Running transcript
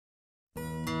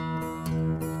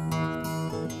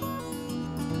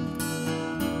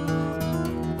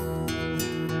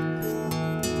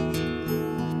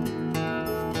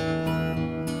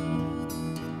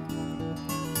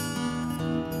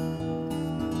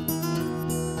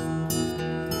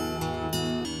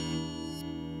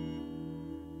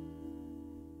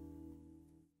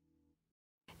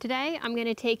Today, I'm going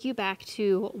to take you back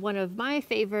to one of my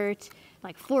favorite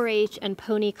 4-H and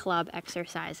pony club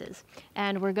exercises.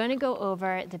 And we're going to go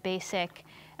over the basic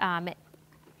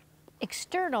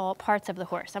external parts of the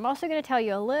horse. I'm also going to tell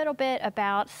you a little bit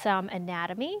about some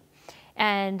anatomy,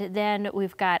 and then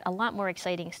we've got a lot more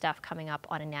exciting stuff coming up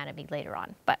on anatomy later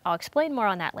on, but I'll explain more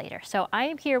on that later. So I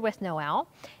am here with Noelle,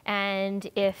 and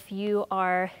if you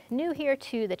are new here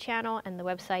to the channel and the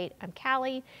website, I'm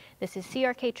Callie. This is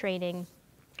CRK Training.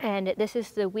 And this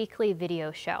is the weekly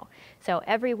video show. So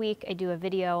every week I do a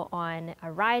video on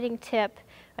a riding tip,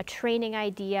 a training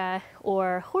idea,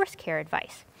 or horse care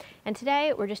advice. And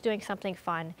today we're just doing something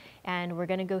fun, and we're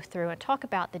going to go through and talk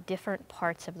about the different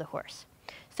parts of the horse.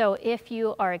 So if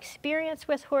you are experienced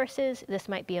with horses, this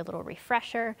might be a little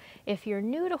refresher. If you're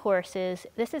new to horses,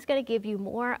 this is going to give you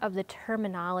more of the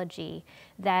terminology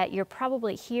that you're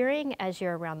probably hearing as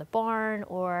you're around the barn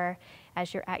or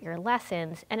as you're at your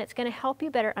lessons, and it's going to help you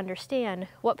better understand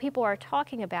what people are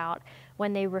talking about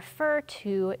when they refer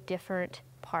to different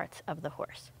parts of the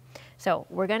horse. So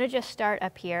we're going to just start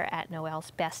up here at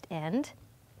Noelle's best end.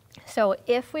 So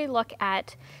if we look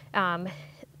at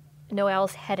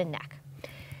Noelle's head and neck,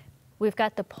 we've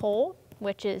got the poll,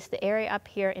 which is the area up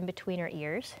here in between her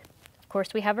ears. Of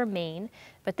course, we have her mane,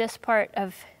 but this part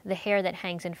of the hair that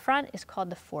hangs in front is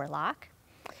called the forelock.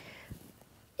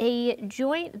 A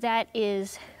joint that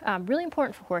is really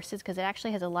important for horses because it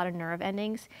actually has a lot of nerve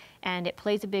endings and it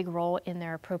plays a big role in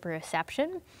their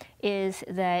proprioception is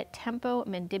the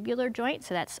temporomandibular joint.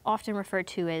 So that's often referred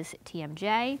to as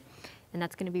TMJ, and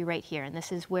that's going to be right here. And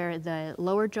this is where the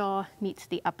lower jaw meets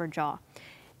the upper jaw.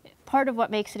 Part of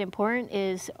what makes it important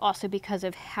is also because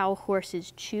of how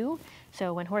horses chew.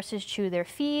 So when horses chew their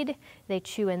feed, they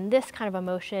chew in this kind of a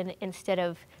motion instead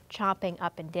of chomping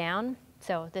up and down.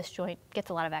 So this joint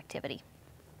gets a lot of activity.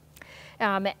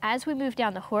 As we move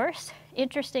down the horse,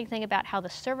 interesting thing about how the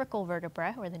cervical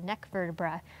vertebra or the neck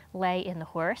vertebra lay in the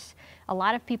horse. A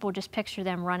lot of people just picture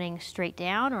them running straight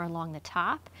down or along the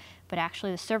top, but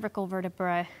actually the cervical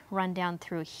vertebra run down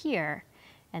through here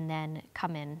and then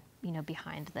come in,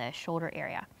 behind the shoulder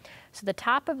area. So the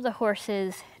top of the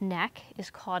horse's neck is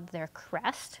called their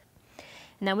crest.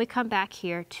 And then we come back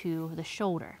here to the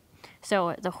shoulder.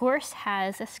 So the horse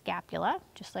has a scapula,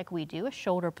 just like we do, a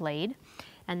shoulder blade,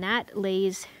 and that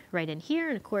lays right in here.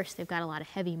 And of course, they've got a lot of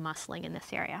heavy muscling in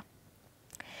this area.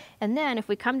 And then if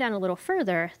we come down a little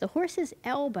further, the horse's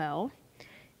elbow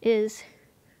is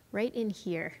right in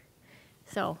here.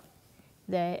 So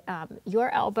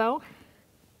your elbow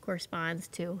corresponds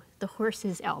to the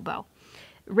horse's elbow.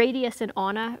 Radius and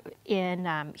ulna in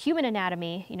human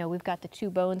anatomy, we've got the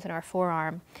two bones in our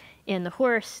forearm. In the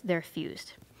horse, they're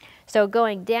fused. So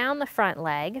going down the front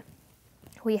leg,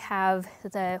 we have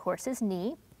the horse's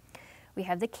knee, we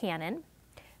have the cannon,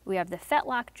 we have the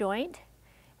fetlock joint,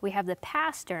 we have the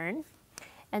pastern,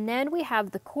 and then we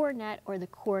have the cornet or the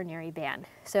coronary band.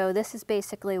 So this is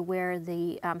basically where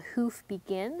the hoof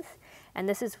begins, and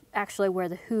this is actually where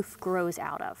the hoof grows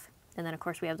out of. And then of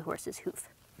course we have the horse's hoof.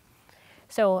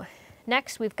 So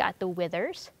next we've got the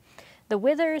withers. The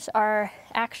withers are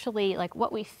actually,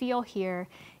 what we feel here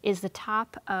is the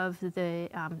top of the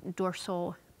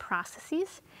dorsal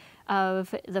processes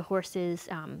of the horse's,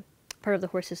 part of the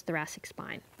horse's thoracic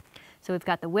spine. So we've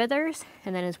got the withers,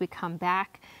 and then as we come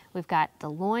back, we've got the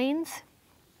loins,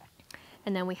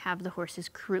 and then we have the horse's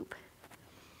croup.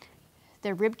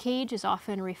 The rib cage is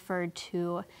often referred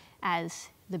to as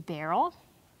the barrel,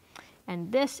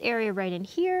 and this area right in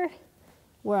here,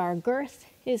 where our girth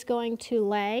is going to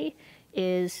lay,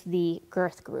 is the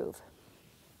girth groove.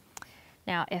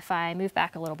 Now, if I move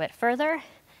back a little bit further,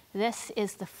 this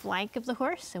is the flank of the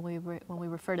horse. And when we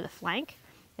refer to the flank,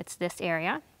 it's this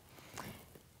area.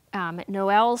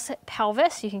 Noelle's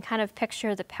pelvis, you can kind of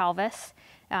picture the pelvis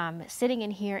sitting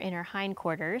in here in her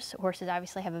hindquarters. Horses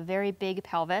obviously have a very big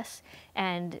pelvis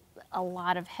and a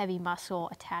lot of heavy muscle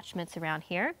attachments around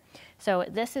here. So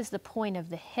this is the point of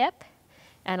the hip.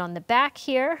 And on the back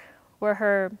here,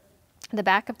 where the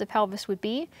back of the pelvis would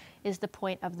be, is the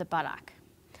point of the buttock.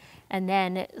 And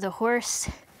then the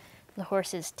horse's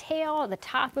tail, the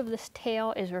top of this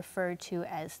tail is referred to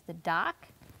as the dock.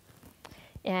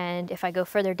 And if I go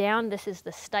further down, this is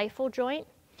the stifle joint.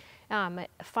 A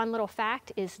fun little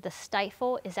fact is the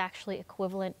stifle is actually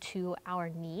equivalent to our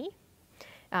knee.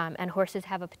 And horses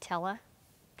have a patella,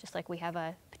 just like we have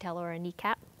a patella or a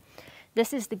kneecap.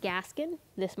 This is the gaskin,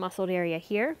 this muscled area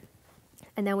here.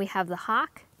 And then we have the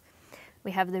hock,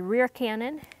 we have the rear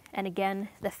cannon, and again,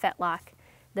 the fetlock,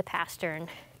 the pastern,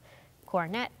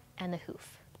 coronet, and the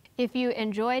hoof. If you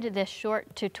enjoyed this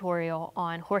short tutorial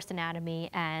on horse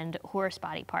anatomy and horse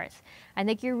body parts, I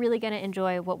think you're really going to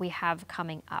enjoy what we have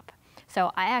coming up.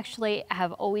 So I actually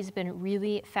have always been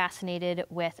really fascinated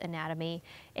with anatomy.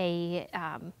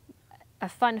 A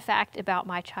fun fact about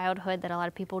my childhood that a lot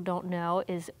of people don't know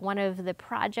is one of the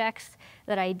projects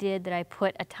that I did that I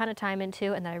put a ton of time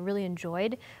into and that I really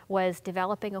enjoyed was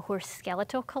developing a horse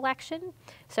skeletal collection.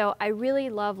 So I really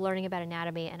love learning about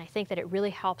anatomy, and I think that it really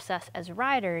helps us as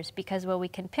riders because when we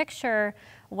can picture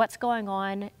what's going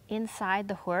on inside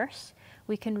the horse,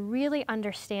 we can really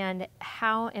understand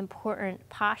how important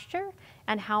posture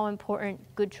and how important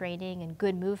good training and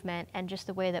good movement and just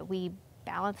the way that we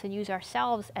balance and use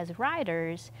ourselves as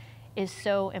riders is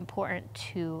so important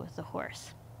to the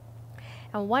horse.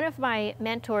 And one of my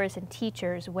mentors and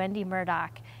teachers, Wendy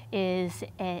Murdoch, is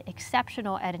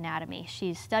exceptional at anatomy.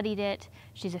 She's studied it,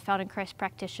 she's a Feldenkrais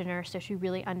practitioner, so she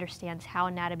really understands how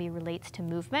anatomy relates to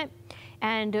movement.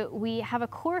 And we have a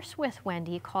course with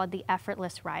Wendy called the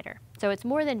Effortless Rider. So it's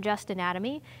more than just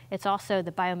anatomy, it's also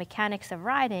the biomechanics of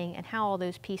riding and how all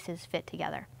those pieces fit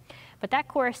together. But that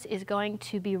course is going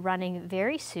to be running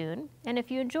very soon, and if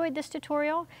you enjoyed this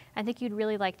tutorial, I think you'd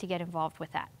really like to get involved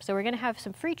with that. So we're going to have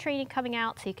some free training coming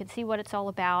out so you can see what it's all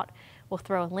about. We'll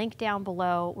throw a link down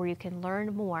below where you can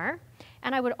learn more.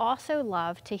 And I would also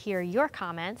love to hear your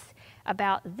comments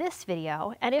about this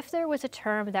video, and if there was a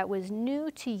term that was new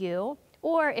to you,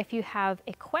 or if you have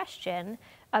a question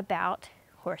about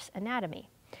horse anatomy.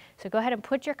 So go ahead and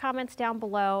put your comments down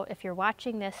below. If you're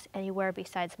watching this anywhere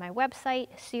besides my website,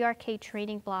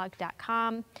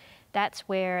 crktrainingblog.com, that's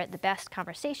where the best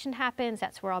conversation happens.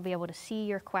 That's where I'll be able to see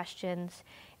your questions,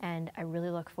 and I really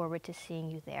look forward to seeing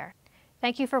you there.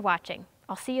 Thank you for watching.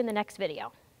 I'll see you in the next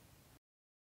video.